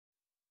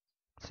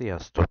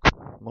Sziasztok!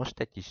 Most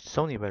egy kis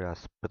Sony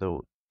Vegas Pro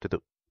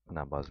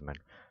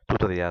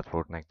tutoriát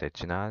fogok nektek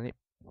csinálni,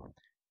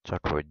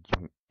 csak hogy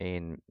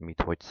én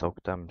hogy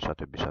szoktam,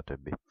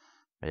 stb.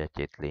 Vagy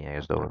egy-két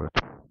lényeges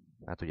dolgot.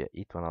 Hát ugye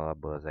itt van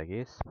alapból az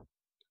egész.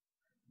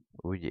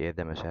 Úgy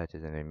érdemes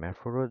elkezdeni, hogy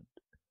megfogod,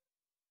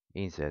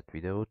 insert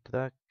videót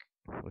track,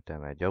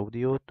 utána egy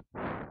audiót.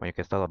 Mondjuk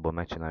ezt alapból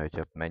megcsinálja,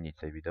 hogyha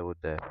megnyitsz egy videót,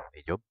 de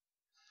így jobb.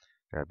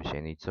 Legalábbis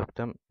én így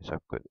szoktam, és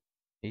akkor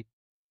itt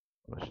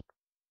most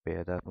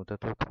példát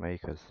mutatok,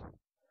 melyikhez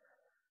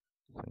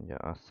mondja,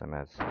 azt hiszem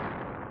ez.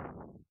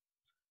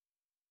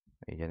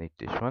 Igen,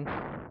 itt is van.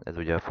 Ez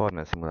ugye a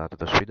Farmer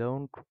szimulátoros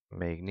videónk,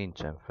 még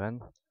nincsen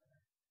fenn,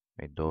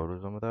 még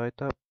dolgozom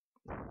rajta.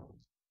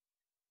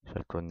 És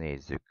akkor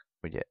nézzük.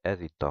 Ugye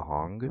ez itt a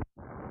hang,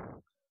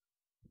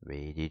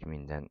 végig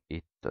minden.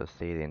 Itt a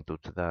szélén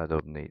tudsz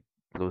rádobni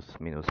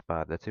plusz-minusz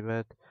pár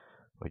decibelt,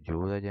 hogy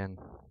jó legyen.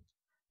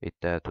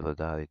 Itt el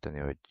tudod állítani,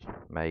 hogy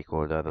melyik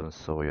oldalon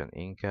szóljon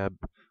inkább.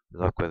 Ez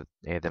akkor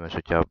érdemes,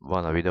 hogyha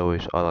van a videó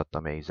és alatta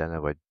még zene,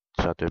 vagy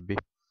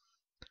stb.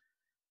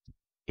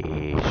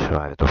 És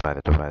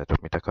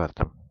várjatok, mit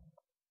akartam?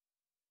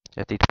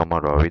 Hát itt van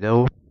maga a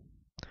videó.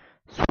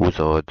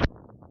 Húzod,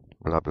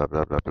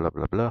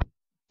 bla.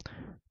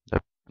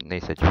 De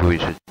nézhetjük úgy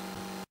is, hogy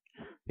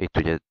itt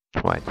ugye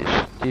van egy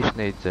kis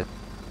négyzet.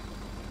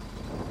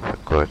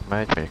 Akkor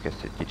megy, mondjuk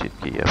ezt egy kicsit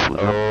kijebb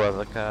húzom. Ó, az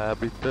a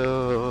kábító!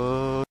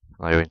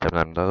 Na jó, inkább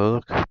nem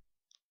dalolok.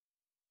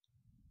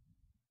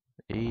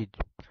 Így.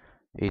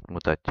 Itt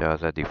mutatja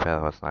az eddig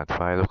felhasznált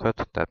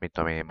fájlokat, tehát mit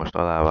tudom én most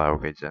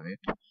alávágok egy zenét.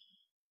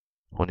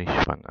 Hon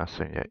is van, azt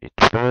mondja itt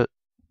föl.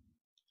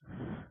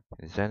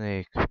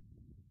 Zenék.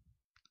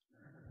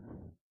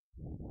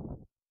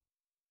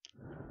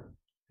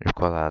 És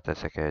alá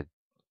teszek egy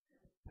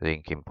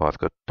Linkin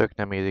Parkot, tök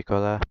nem érik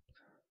alá,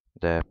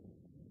 de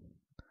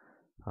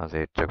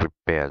azért csak úgy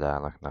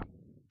példának, na.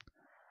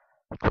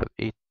 Akkor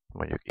itt,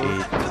 mondjuk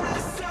így.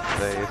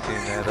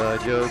 Fejszínen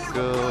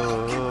ragyogó.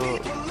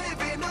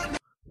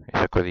 És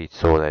akkor így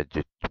szól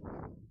együtt.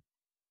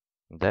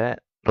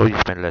 De úgy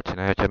is meg lehet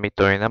csinálni, hogyha mit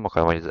tudom én nem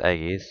akarom, hogy az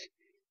egész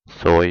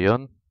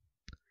szóljon,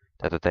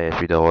 tehát a teljes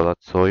videó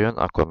alatt szóljon,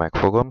 akkor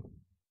megfogom,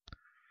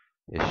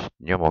 és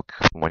nyomok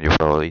mondjuk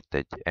valahol itt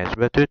egy S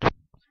betűt.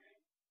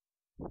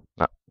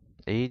 Na,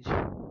 így,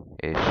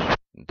 és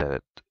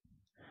delete.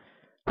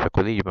 És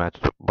akkor így már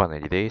van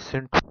egy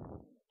részünk,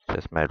 és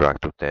ezt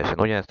megvágtuk teljesen.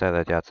 Ugyanezt el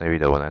lehet játszani a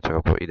videónál, csak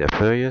akkor ide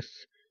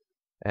följössz,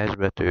 S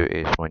betű,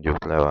 és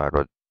mondjuk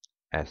levágod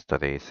ezt a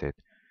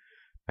részét.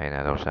 Én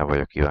erre most nem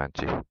vagyok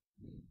kíváncsi.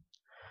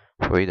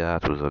 Akkor ide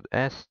áthúzod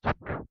ezt,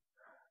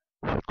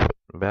 és akkor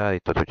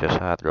beállítod, hogyha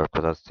sátra,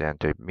 akkor azt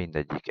jelenti, hogy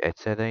mindegyik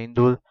egyszerre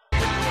indul.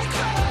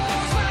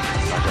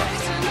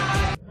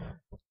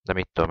 De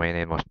mit tudom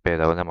én most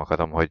például nem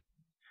akarom, hogy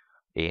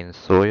én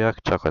szóljak,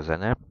 csak a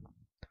zene.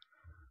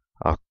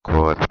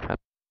 Akkor,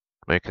 hát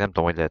mondjuk nem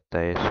tudom, hogy lehet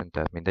teljesen,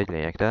 tehát mindegy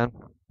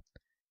lényegtelen.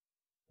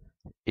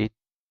 Itt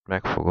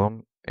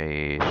megfogom,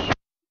 és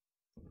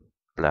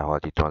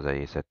lehaltítom az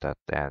egészet, tehát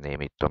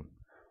elnémítom.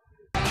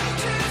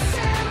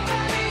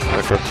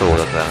 Akkor szól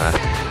a zene.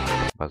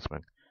 Bazd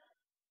meg.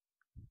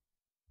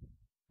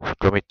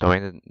 Akkor mit tudom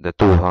én, de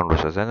túl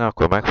hangos a zene,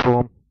 akkor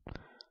megfogom,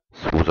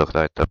 húzok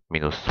rajta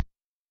mínusz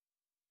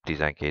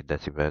 12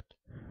 decibelt.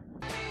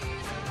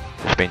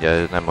 És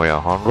mindjárt nem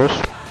olyan hangos.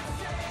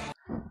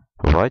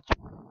 Vagy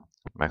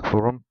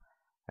megfogom,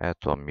 el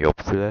tudom jobb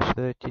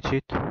fülesre egy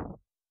kicsit.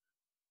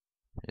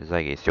 Az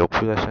egész jobb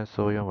fülesen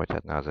szóljon, vagy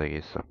hát ne az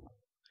egész.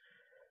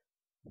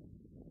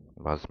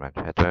 Az meg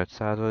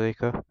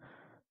 75%-a.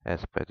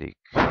 Ez pedig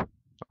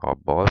a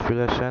bal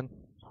fülesen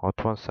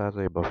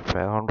 60%-ban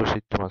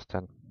felhangosítom,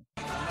 aztán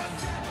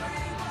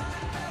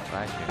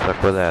és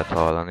akkor lehet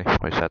hallani,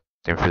 és hát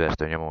én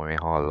fülestől nyomom, én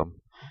hallom,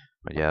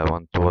 hogy el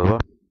van tolva.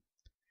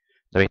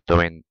 De mit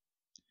tudom én,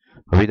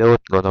 a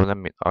videót gondolom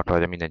nem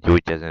akarja mindenki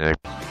úgy kezdeni, hogy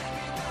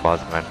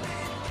bazd meg.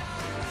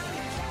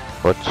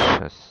 Bocs,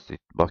 ez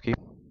itt baki.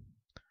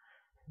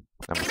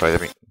 Nem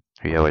akarja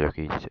hülye vagyok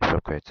így,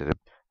 sokkal egyszerűbb.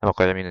 Nem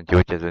akarja mindenki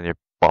úgy kezdeni, hogy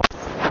paf,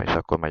 és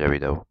akkor megy a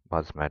videó.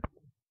 Bazd meg.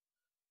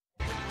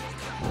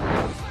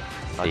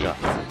 Így.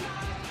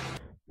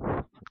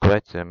 Akkor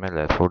egyszerűen meg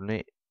lehet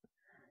fogni.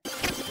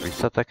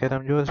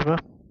 Visszatekerem gyorsba.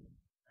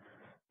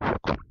 És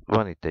akkor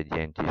van itt egy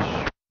ilyen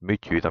kis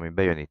műtyűr, ami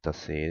bejön itt a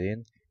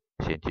szélén.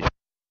 És ilyen kis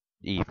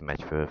ív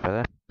megy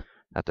fölfele.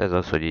 Hát ez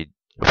az, hogy így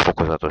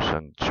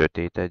fokozatosan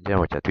sötétedjen,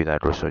 vagy hát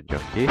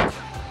világosodjon ki.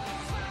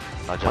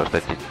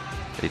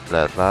 Most itt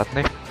lehet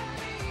látni.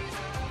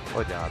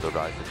 Hogy állod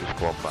rajta kis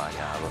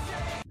kombányába.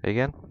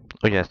 Igen.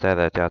 Ugyanezt el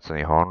lehet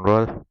játszani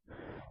hanggal.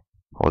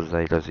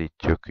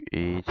 Hozzáigazítjuk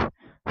így.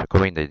 És akkor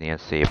mindegy ilyen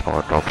szép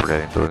hanggal fog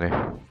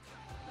elindulni.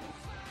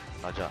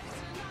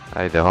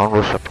 Egyre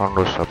hangosabb.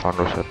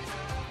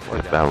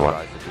 Hogy van.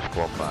 Rajta kis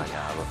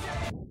kombányába.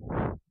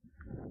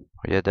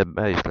 Ugye de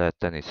be is lehet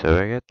tenni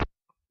szöveget.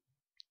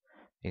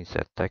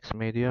 Insert text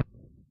media.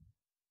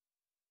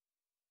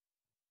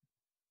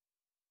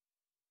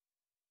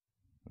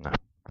 Na,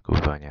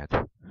 kurva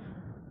anyád.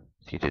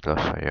 Kicsit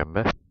lassan jön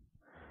be.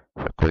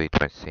 És akkor itt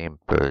van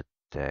simple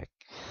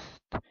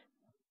text.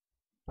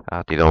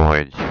 Átírom,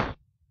 hogy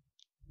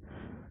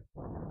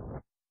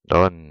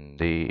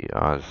Dondi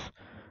az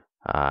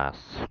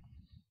ász.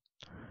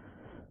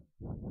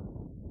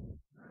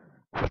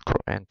 És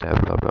akkor enter,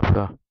 bla bla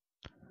bla.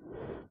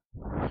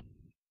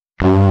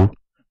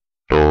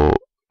 Tutorial.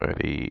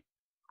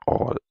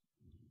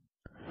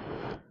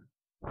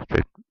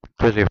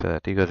 Középre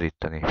lehet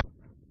igazítani.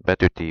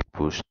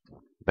 Betűtípust,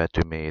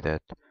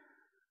 betűméret,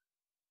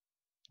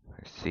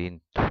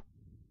 szint,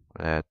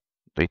 lehet,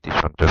 itt is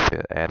van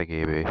többféle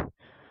RGB.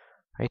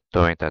 Itt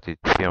tudom, tehát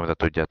itt finomra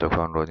tudjátok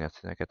hangolni a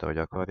színeket, ahogy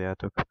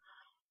akarjátok.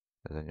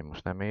 Ez engem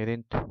most nem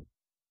érint.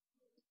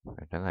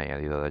 De ne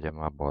ilyen ide legyen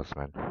már, bazd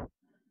meg.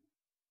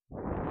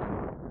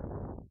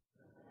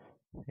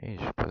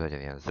 És akkor legyen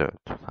ilyen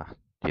zöld. Hát,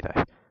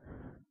 király.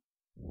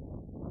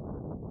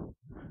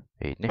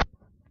 Így.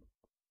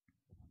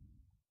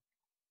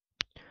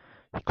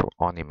 Akkor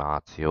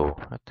animáció.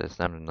 Hát ez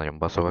nem nagyon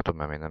baszogatom,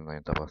 mert még nem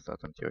nagyon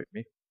tapasztaltam ki, hogy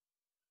mi.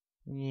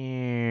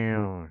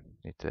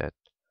 Itt lehet.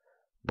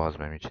 Bazd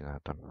meg, mit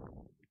csináltam.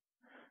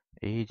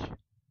 Így.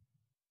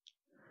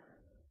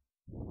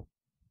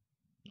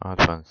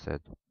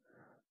 Advanced.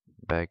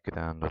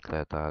 Backgroundot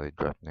lehet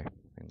állítgatni.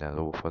 Minden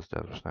lófasz, de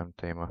ez most nem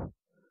téma.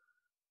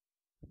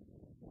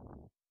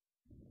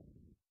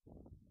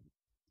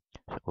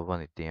 És akkor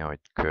van itt ilyen, hogy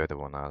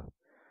körvonal.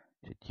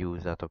 És itt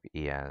húzzátok,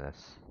 ilyen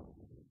lesz.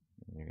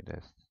 De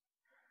ezt...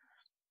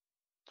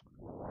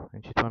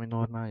 Nincs itt valami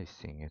normális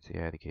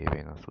színgeci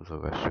RGB-n, azt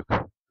húzogassuk.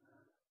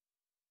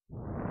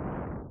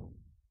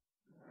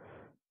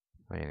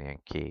 Olyan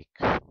ilyen kék.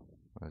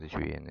 Az is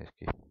hülyén néz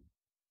ki.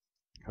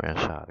 Olyan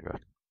sárga.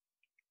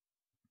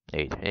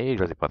 Így,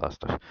 igazi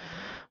parasztos.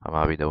 Ha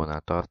már a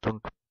videónál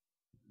tartunk.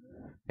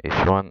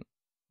 És van,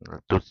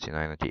 tudsz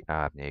csinálni neki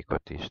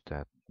árnyékot is,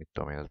 tehát mit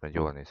tudom én, az meg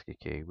jól néz ki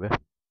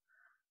kékbe.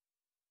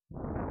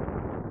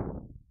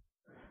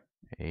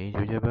 Így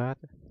ugyebár.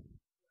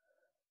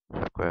 És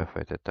akkor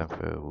elfelejtettem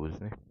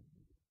felhúzni.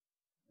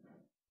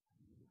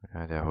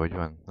 De hogy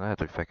van? Lehet,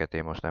 hogy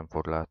feketén most nem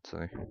fog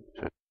látszani.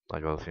 Sőt,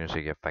 nagy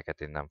valószínűséggel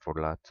feketén nem fog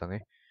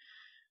látszani.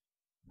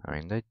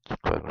 Mindegy,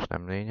 akkor most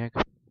nem lényeg.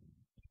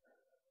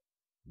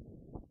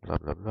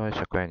 Blablabla, és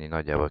akkor ennyi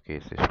nagyjából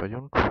kész is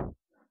vagyunk.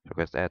 És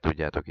akkor ezt el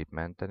tudjátok itt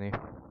menteni.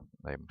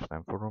 De én most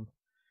nem fogom.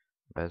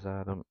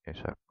 Bezárom,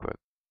 és akkor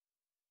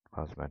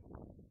az meg.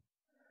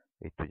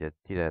 Itt ugye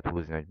ki lehet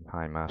húzni, hogy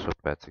hány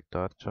másodpercig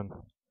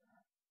tartson.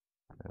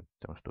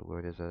 De most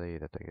ugorj az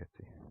elejére,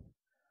 tegeti.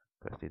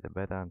 Ezt ide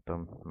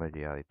berántom,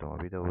 mögé állítom a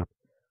videót.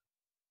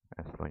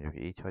 Ezt mondjuk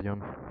így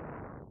hagyom.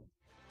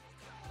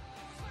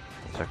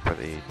 És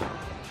akkor így.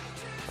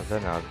 A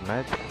zene az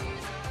megy.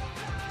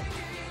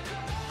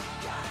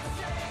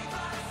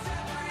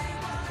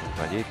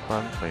 Vagy itt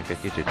van, mondjuk egy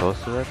kicsit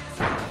hosszú lett.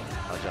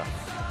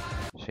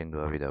 És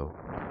indul a videó.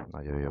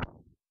 Nagyon jó.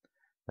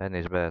 Ennél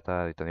is be lehet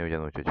állítani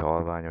ugyanúgy, hogy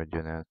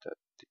halványodjon el. Tehát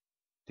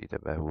ide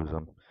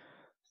behúzom.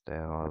 Ezt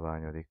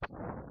elhalványodik.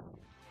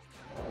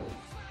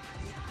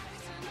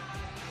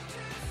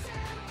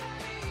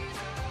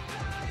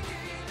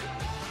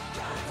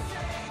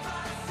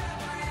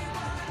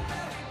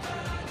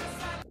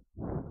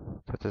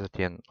 Tehát ezek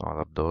ilyen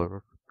alap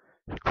dolgok.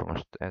 És akkor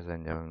most ez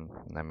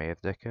engem nem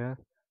érdekel.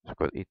 És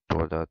akkor itt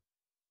oldalt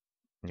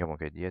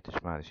nyomok egy ilyet, és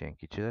már is ilyen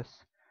kicsi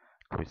lesz.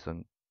 Akkor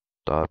viszont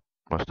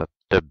most a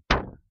több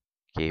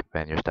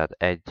képernyős, tehát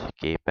egy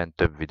képen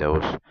több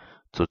videós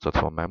cuccot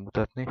fog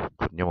megmutatni.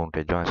 Akkor nyomunk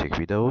egy másik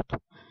videót.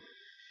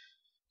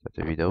 Tehát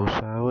egy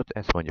videósávot.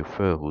 Ezt mondjuk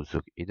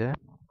fölhúzzuk ide.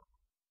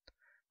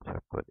 És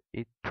akkor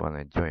itt van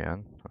egy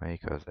olyan,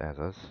 melyik az, ez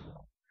az.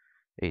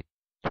 Itt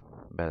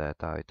be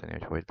lehet állítani,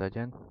 hogy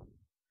legyen.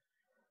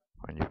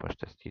 Mondjuk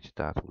most ezt kicsit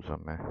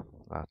áthúzom, mert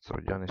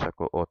látszódjon, és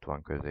akkor ott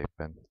van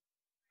középen.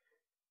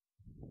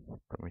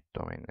 Akkor mit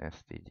tudom én,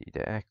 ezt így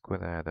ide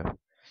ekkorára.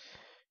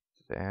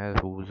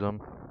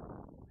 Elhúzom,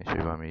 és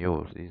hogy valami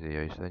jó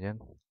izéja is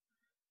legyen.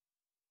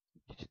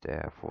 Kicsit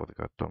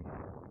elforgatom.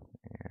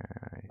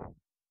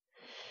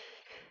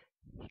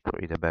 És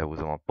akkor ide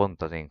behúzom a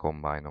pont az én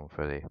combine-om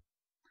fölé.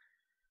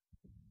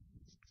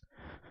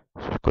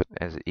 És akkor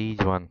ez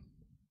így van.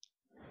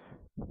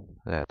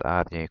 Lehet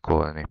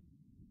árnyékolni.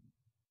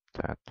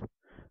 Tehát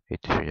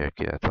itt is ugye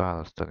ki lehet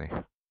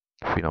választani.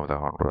 Finomra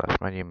hangolás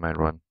megint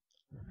megvan.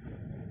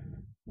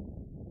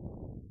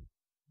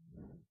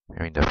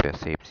 Mindenféle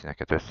szép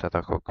színeket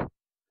összerakok.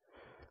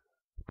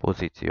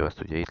 Pozíció,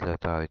 azt ugye itt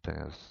lehet állítani,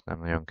 az nem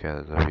nagyon kell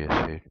ez a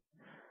hülyeség.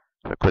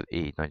 És akkor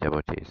így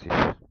nagyjából kész is.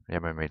 Ugye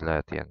mert még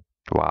lehet ilyen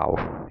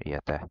wow,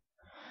 ilyete.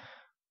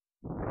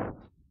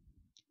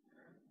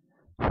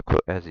 És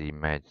akkor ez így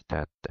megy,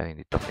 tehát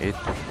elindítom itt.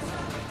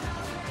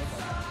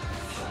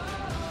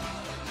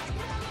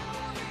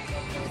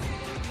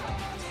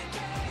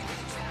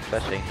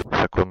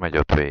 És akkor megy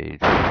ott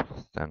végig.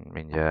 Aztán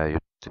mindjárt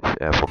eljut, és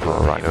el fog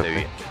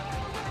halványozni.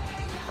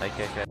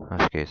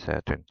 És kész,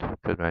 eltűnt.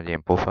 Közben egy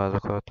ilyen pofáz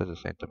akart, ez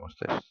szerintem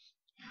most ezt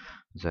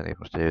zenét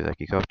most egyre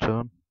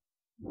kikapcsolom.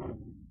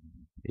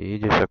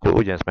 Így, és akkor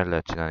ugyanezt meg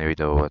lehet csinálni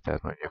videóval,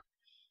 tehát mondjuk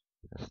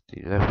Ezt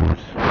így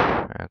lehúz,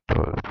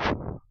 eltol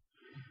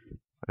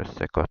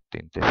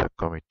összekattint, és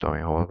akkor mit tudom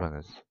én, hol van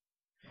ez?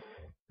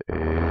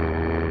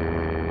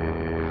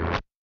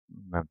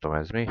 Nem tudom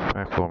ez mi,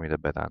 megfogom, ide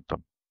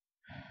berántom.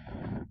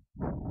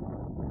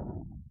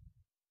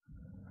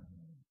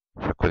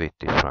 És akkor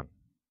itt is van,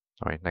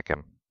 amit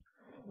nekem,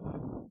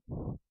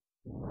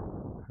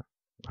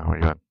 ahogy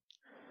van.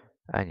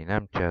 Ennyi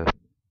nem kell.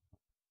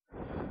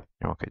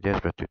 Nyomok egy S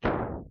betűt,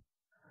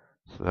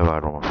 ezt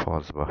levárom a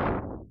faszba.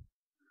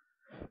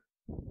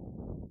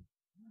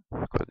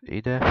 Akkor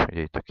ide,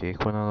 ugye itt a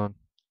kék vonalon,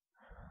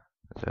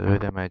 ez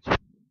előre megy,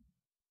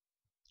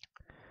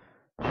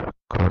 és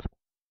akkor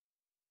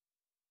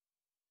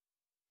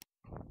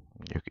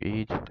mondjuk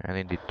így,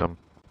 elindítom,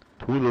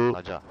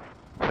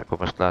 és akkor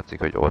most látszik,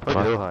 hogy ott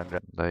van,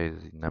 de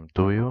ez így nem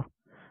túl jó.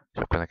 És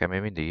akkor nekem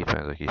még mindig itt van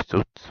ez a kis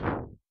cucc.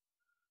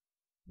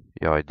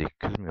 Jaj,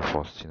 Dick, mi a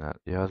fasz csinál?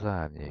 Ja, az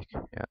árnyék.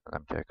 Ja,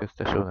 nem kell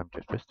köztesó, nem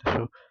kell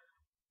köztesó.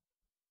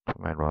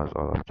 Mert van az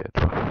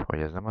alapjától. Hogy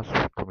ez nem az,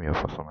 akkor mi a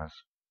faszom ez?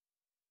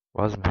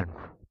 Az meg.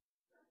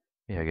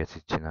 Milyen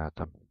gecit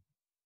csináltam?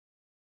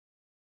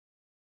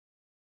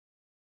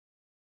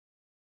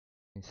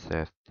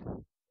 Insert.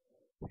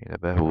 Ide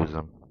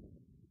behúzom.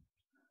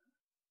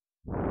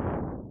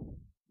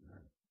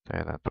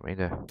 Ellátom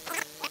ide.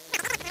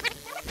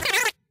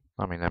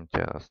 Ami nem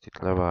kell, azt itt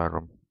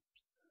levárom.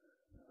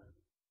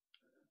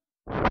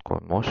 És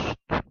akkor most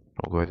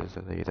ugorj az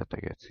elejére, te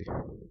geci.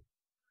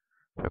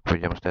 És akkor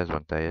ugye most ez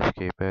van teljes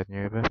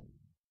képernyőbe.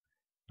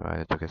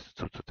 Várjátok, ezt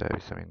a cuccot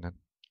elviszem innen.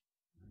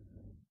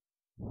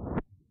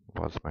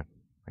 Bazd meg.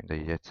 Mindegy,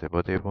 így egyszer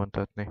odébb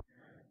vontatni.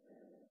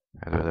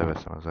 Erről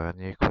leveszem az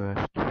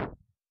árnyékolást.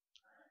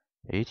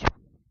 Így.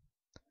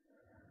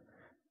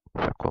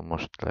 És akkor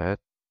most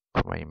lehet,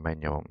 akkor én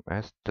megnyomom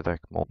ezt,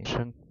 track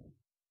motion.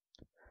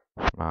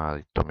 És már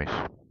állítom is.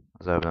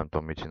 Az előbb nem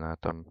tudom mit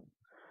csináltam.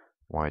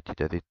 Majd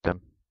ide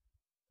dittem.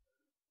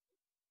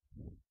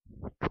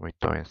 Mit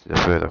tudom én, ezt ide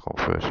fölrakom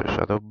felső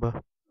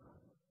sarokba.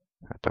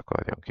 Hát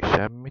akarjon ki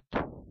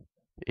semmit.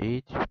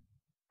 Így.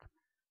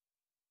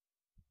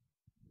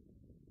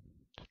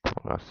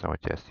 Azt hiszem,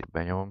 hogyha ezt így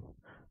benyomom,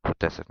 akkor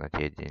teszek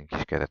neki egy ilyen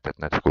kis keretet,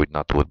 ne csak úgy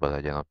naturba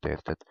legyen ott,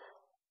 érted?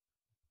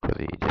 Akkor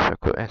így, és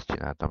akkor ezt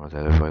csináltam az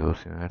előbb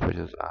valószínűleg, hogy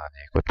az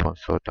árnyékot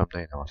vonszoltam, de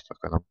én nem azt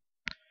akarom.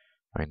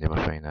 Mindig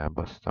most már én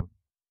elbasztam.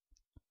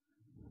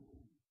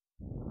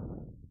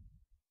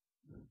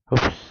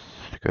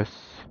 Hupsz,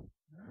 kösz.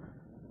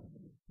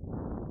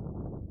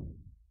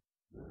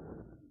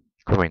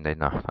 Akkor mindegy,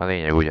 na, a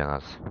lényeg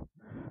ugyanaz.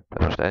 Tehát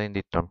most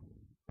elindítom.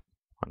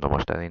 Mondom,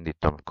 most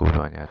elindítom a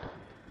kurva anyát.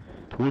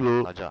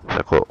 És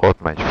akkor ott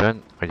megy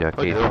fönn, ugye a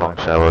két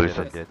hangsával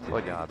viszont...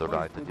 Hogy állod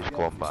rajta egy kis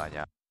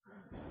kombányát?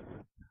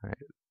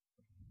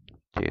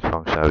 Két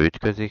hangsáv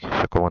ütközik,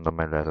 és akkor mondom,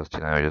 meg lehet azt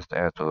csinálni, hogy ezt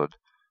eltolod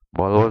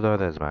bal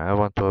oldalra, ez már el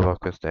van tolva,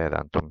 közt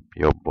elrántom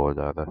jobb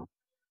oldalra.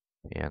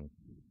 Ilyen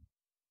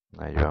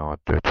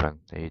 46-50,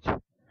 így.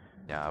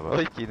 Nyába.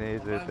 Hogy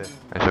kinéződ?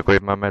 És akkor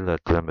itt már meg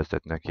lehet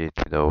különböztetni a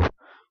két videó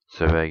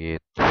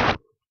szövegét,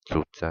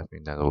 cuccát,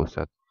 minden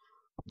rószát.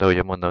 De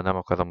ugye mondom, nem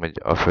akarom, hogy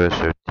a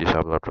felső kis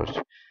ablakos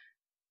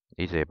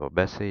izéba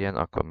beszéljen,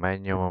 akkor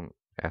megnyomom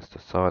ezt a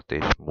szart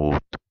és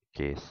mute,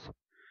 kész.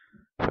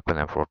 És akkor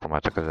nem fordul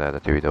már csak az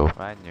eredeti videó.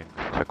 Menjünk.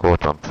 És akkor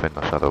ott van fönn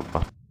a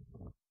sarokban.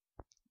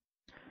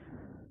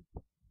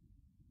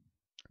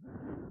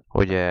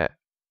 Ugye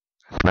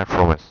ezt meg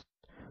fogom, ezt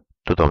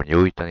tudom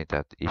nyújtani,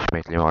 tehát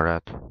ismétli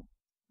magát.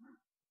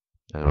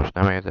 Ez most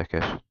nem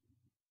érdekes.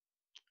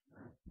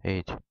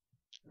 Így.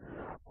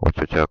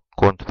 Hogyha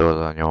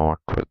kontrollra nyomom,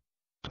 akkor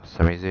a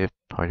személyzét,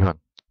 hogy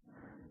van?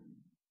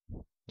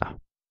 Na.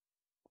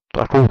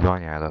 Tarts úgy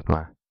anyádat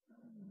már.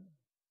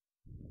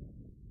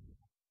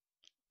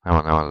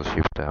 Nem az a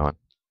shift-tel van.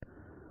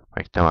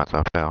 Még te már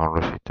tudod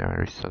felhangosítani, mert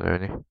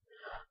visszalőni.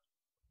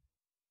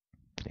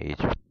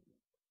 Így.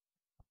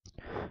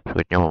 És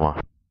úgy nyomom a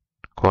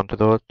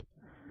kontrollt,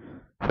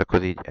 és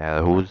akkor így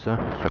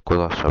elhúzza, és akkor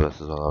lassabb lesz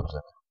az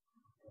alapzene.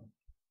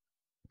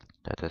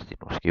 Tehát ezt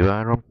itt most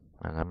kivárom,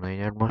 mert nem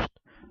lényeg most.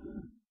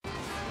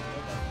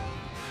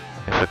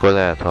 És akkor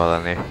lehet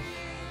hallani.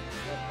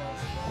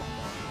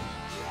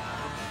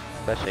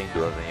 Be se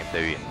indul az enyém, de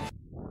hülyén.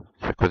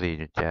 És akkor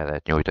így el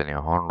lehet nyújtani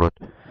a hangot,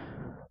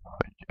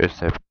 hogy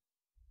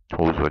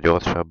összehúzva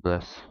gyorsabb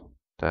lesz.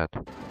 Tehát...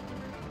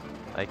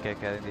 Melyikkel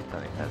kell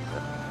indítani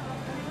ezzel?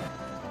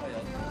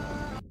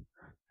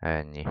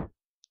 Ennyi.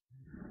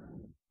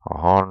 A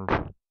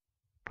hang,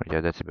 ugye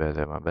a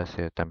decibelről már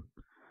beszéltem.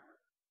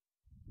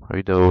 A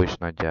videó is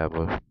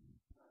nagyjából.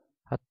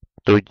 Hát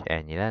tudj,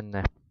 ennyi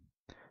lenne.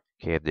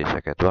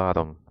 Kérdéseket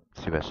várom,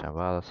 szívesen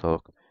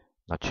válaszolok.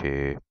 Na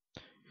cső.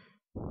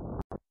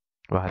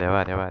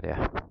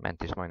 Várjál.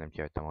 Ment is majdnem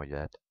kihagytam, hogy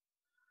lehet.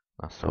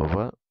 Na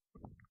szóval,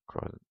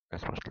 akkor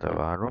ezt most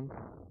levárom.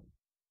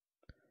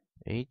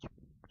 Így.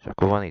 És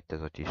akkor van itt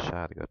ez a kis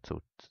sárga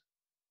cucc.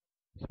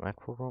 Ezt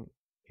megfogom,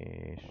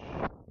 és...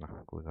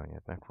 Na,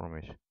 kurványát megfogom,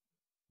 és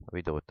a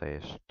videó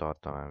teljes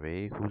tartalmán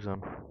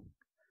végighúzom.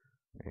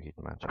 Még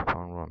itt már csak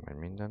hang van, meg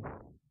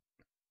minden.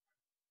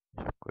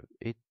 És akkor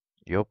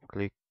jobb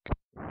klik,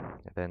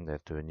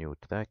 render to new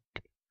track,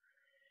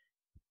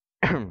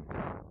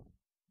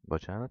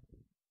 bocsánat,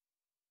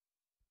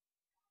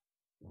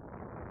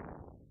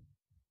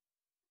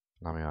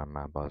 nem olyan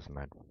már bazd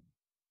meg.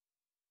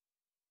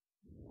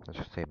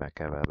 És szépen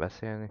kell vele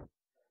beszélni,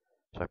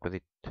 és akkor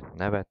itt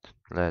nevet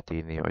lehet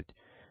írni, hogy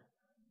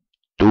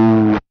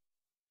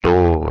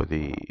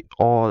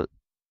tutorial.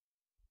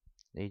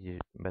 Így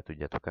be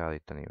tudjátok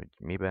állítani, hogy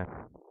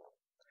mibe.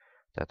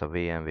 Tehát a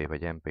VMW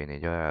vagy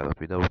MP4 ajánlott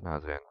videóknál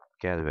az olyan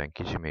kellően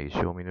kicsi, mégis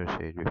jó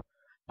minőségű,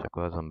 és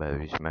akkor azon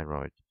belül is megvan,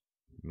 hogy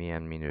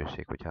milyen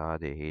minőség, hogy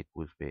HD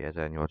 720p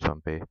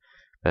 1080p.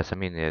 Persze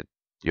minél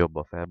jobb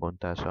a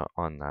felbontása,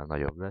 annál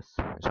nagyobb lesz,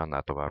 és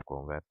annál tovább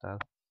konvertál.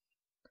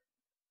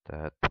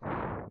 Tehát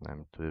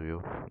nem túl jó.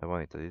 De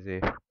van itt az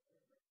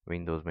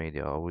Windows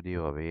Media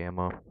Audio, a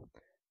VMA,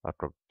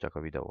 akkor csak a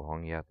videó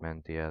hangját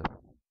menti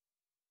el.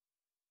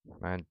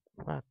 Mert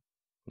hát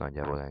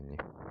nagyjából ennyi.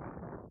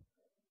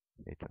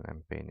 Itt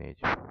van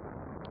MP4.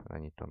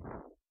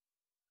 Lenyitom.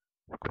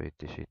 Akkor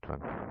itt van.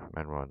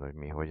 Megvan, hogy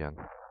mi, hogyan.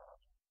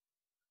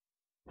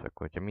 És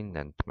akkor, hogyha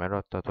mindent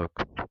megadtatok,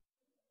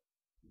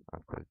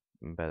 akkor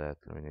be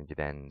lehet lőni egy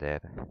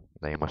render.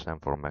 De én most nem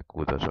fogom meg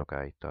kurva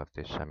sokáig tart,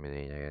 és semmi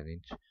lényege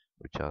nincs.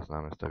 Úgyse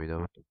használom ezt a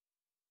videót.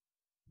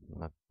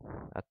 Na,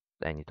 hát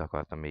ennyit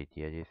akartam így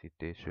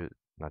kiegészítésül.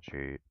 Nagy